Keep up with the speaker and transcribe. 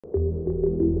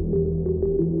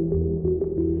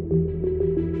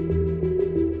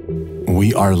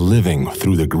We are living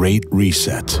through the Great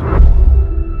Reset.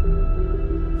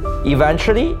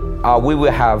 Eventually, we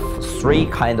will have three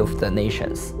kinds of the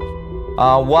nations.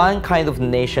 One kind of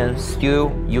nation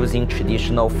still using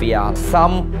traditional fiat.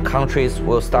 Some countries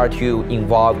will start to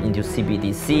involve into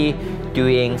CBDC,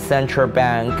 doing central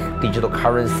bank digital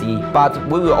currency. But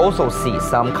we will also see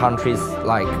some countries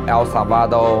like El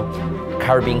Salvador,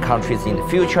 Caribbean countries in the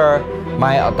future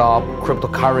might adopt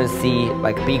cryptocurrency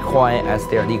like Bitcoin as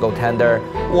their legal tender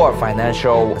or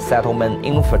financial settlement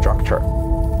infrastructure.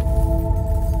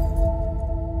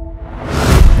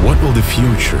 What will the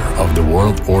future of the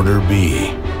world order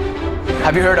be?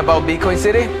 Have you heard about Bitcoin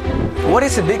City? What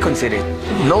is a Bitcoin City?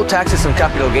 No taxes on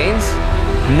capital gains,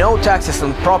 no taxes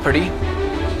on property,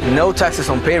 no taxes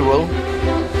on payroll,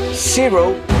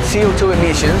 zero CO2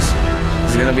 emissions.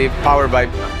 It's gonna be powered by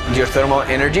geothermal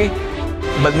energy,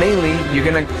 but mainly you're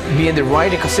gonna be in the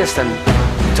right ecosystem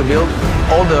to build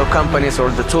all the companies or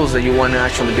the tools that you want to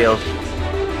actually build.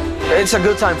 It's a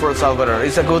good time for El Salvador.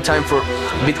 It's a good time for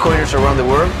Bitcoiners around the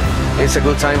world. It's a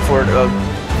good time for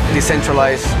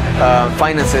decentralized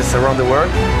finances around the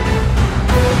world.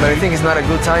 But I think it's not a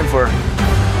good time for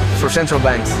central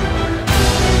banks.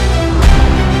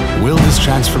 Will this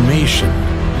transformation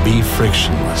be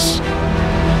frictionless?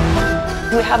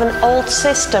 We have an old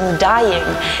system dying.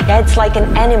 Yeah, it's like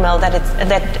an animal that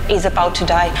is about to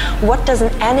die. What does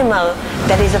an animal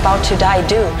that is about to die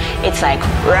do? It's like,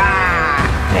 rah!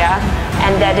 Yeah,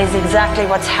 and that is exactly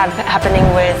what's happening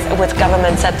with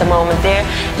governments at the moment.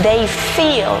 They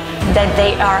feel that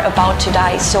they are about to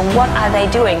die. So what are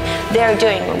they doing? They're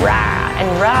doing rah,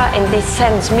 and rah in this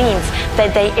sense means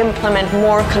that they implement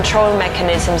more control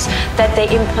mechanisms, that they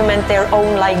implement their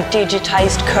own like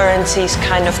digitized currencies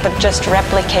kind of, but just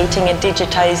replicating and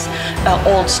digitized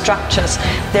old structures.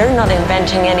 They're not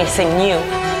inventing anything new.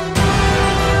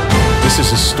 This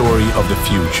is a story of the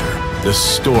future. The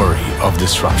story of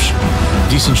disruption,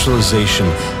 decentralization,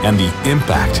 and the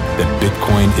impact that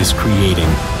Bitcoin is creating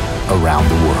around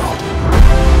the world.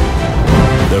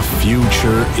 The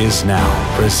Future Is Now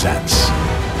presents,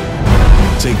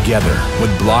 together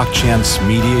with Blockchance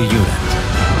Media Unit,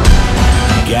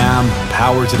 GAM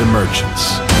Power to the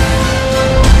Merchants,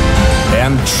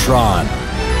 and Tron,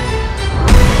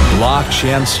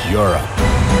 Blockchance Europe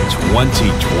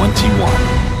 2021,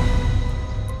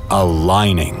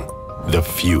 aligning the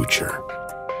future.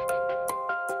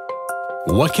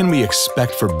 What can we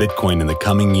expect for Bitcoin in the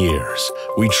coming years?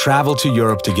 We travel to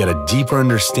Europe to get a deeper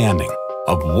understanding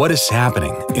of what is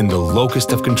happening in the locus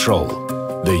of control,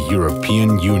 the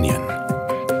European Union.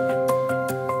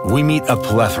 We meet a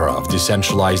plethora of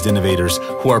decentralized innovators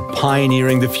who are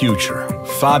pioneering the future.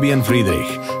 Fabian Friedrich,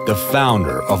 the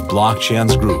founder of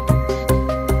Blockchance Group.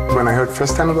 When I heard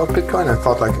first time about Bitcoin, I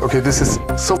thought like, okay, this is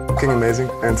so fucking amazing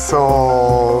and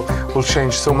so will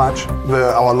change so much.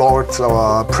 Our lords,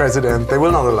 our president, they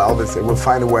will not allow this. They will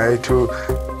find a way to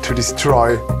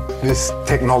destroy this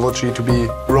technology to be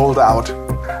rolled out.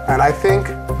 And I think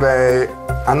they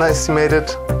underestimated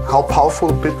how powerful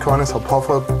Bitcoin is, how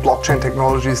powerful blockchain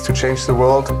technology is to change the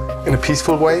world in a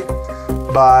peaceful way.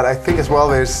 But I think as well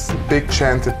there's a big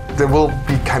chance that there will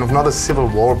be kind of not a civil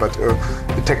war, but a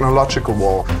technological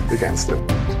war against it.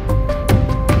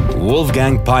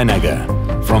 Wolfgang Peinegger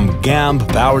from GAM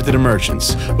Power to the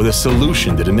Merchants with a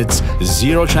solution that emits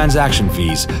zero transaction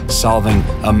fees, solving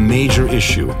a major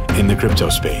issue in the crypto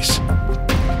space.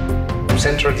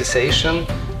 Centralization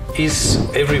is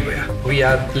everywhere. We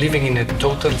are living in a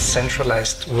total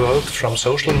centralized world, from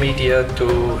social media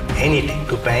to anything,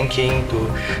 to banking, to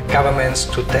governments,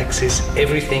 to taxes.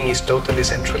 Everything is totally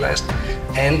centralized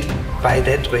and by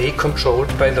that way controlled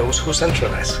by those who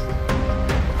centralize.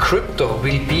 Crypto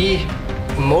will be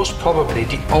most probably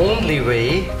the only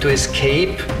way to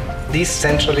escape this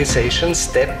centralization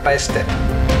step by step.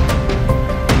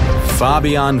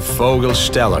 Fabian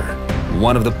Vogelsteller,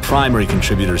 one of the primary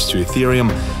contributors to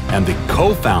Ethereum and the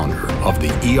co-founder of the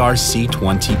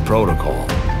ERC20 protocol.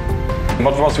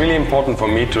 What was really important for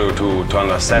me to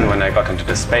understand when I got into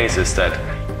this space is that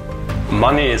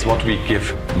money is what we give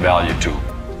value to.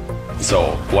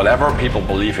 So whatever people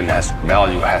believe in has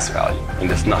value, and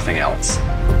there's nothing else.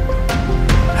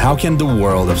 How can the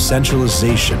world of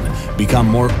centralization become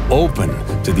more open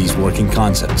to these working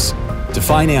concepts? To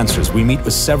find answers, we meet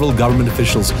with several government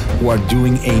officials who are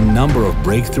doing a number of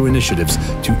breakthrough initiatives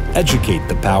to educate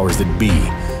the powers that be.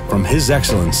 From His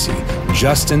Excellency,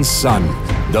 Justin Sun,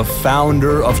 the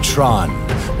founder of Tron,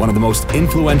 one of the most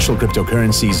influential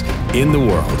cryptocurrencies in the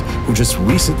world, who just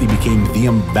recently became the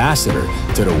ambassador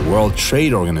to the World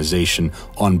Trade Organization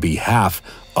on behalf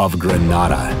of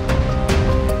Grenada.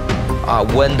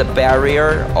 when the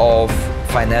barrier of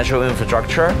financial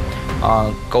infrastructure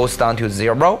goes down to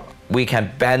zero, we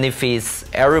can benefit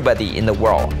everybody in the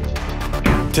world.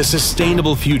 To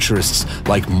sustainable futurists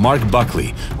like Mark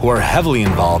Buckley, who are heavily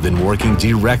involved in working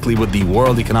directly with the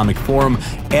World Economic Forum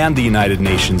and the United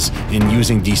Nations in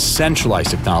using decentralized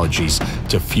technologies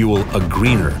to fuel a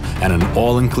greener and an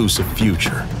all-inclusive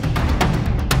future.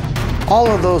 All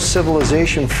of those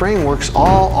civilization frameworks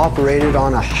all operated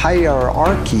on a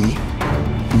hierarchy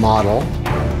model.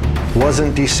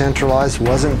 Wasn't decentralized,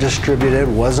 wasn't distributed,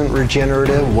 wasn't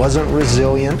regenerative, wasn't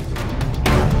resilient.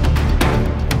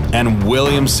 And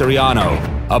William Siriano,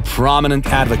 a prominent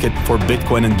advocate for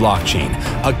Bitcoin and blockchain,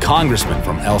 a congressman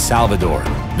from El Salvador,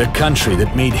 the country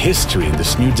that made history in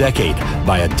this new decade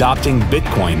by adopting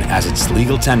Bitcoin as its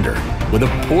legal tender, with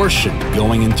a portion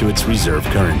going into its reserve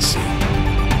currency.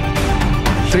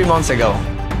 3 months ago,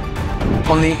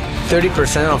 only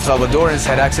 30% of Salvadorans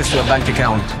had access to a bank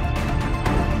account.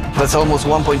 That's almost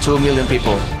 1.2 million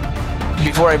people.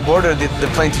 Before I boarded the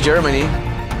plane to Germany,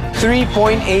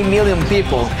 3.8 million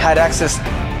people had access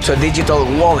to a digital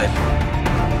wallet.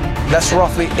 That's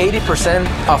roughly 80%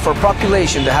 of our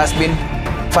population that has been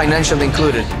financially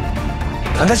included.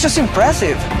 And that's just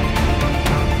impressive.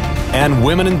 And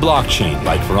women in blockchain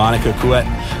like Veronica Couet,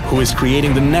 who is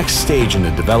creating the next stage in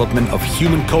the development of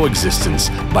human coexistence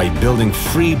by building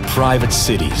free private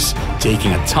cities,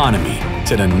 taking autonomy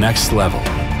to the next level.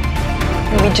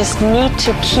 We just need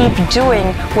to keep doing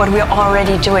what we're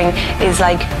already doing, is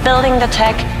like building the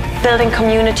tech, building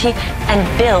community, and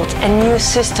build a new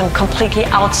system completely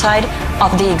outside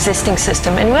of the existing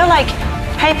system. And we're like,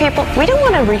 hey people, we don't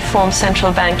want to reform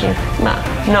central banking.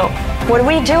 No. What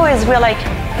we do is we're like,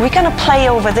 we're gonna play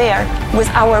over there with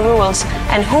our rules,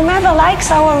 and whomever likes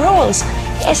our rules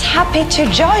is happy to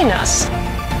join us.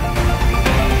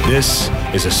 This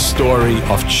is a story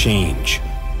of change.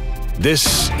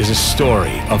 This is a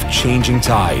story of changing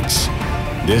tides.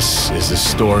 This is the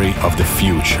story of the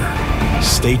future.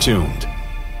 Stay tuned.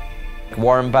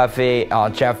 Warren Buffett,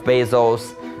 Jeff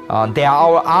Bezos, they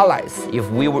are our allies if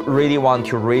we really want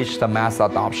to reach the mass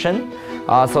adoption.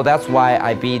 So that's why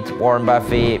I beat Warren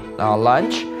Buffett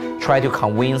lunch, try to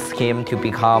convince him to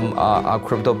become a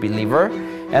crypto believer.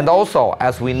 And also,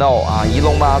 as we know,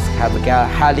 Elon Musk has got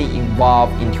highly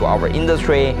involved into our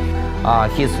industry.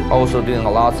 He's also doing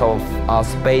a lot of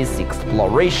space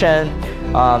exploration.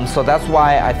 So that's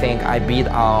why I think I beat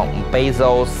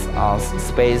Bezos'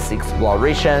 space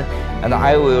exploration. And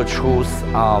I will choose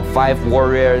 5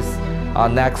 warriors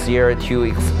next year to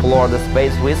explore the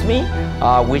space with me,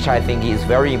 which I think is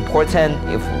very important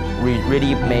if we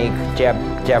really make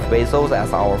Jeff Bezos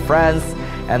as our friends,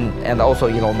 and also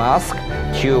Elon Musk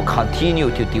to continue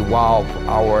to develop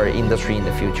our industry in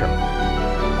the future.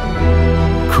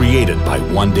 Created by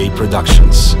Oneday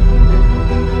Productions.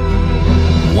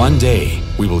 One day,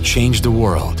 we will change the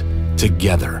world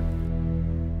together.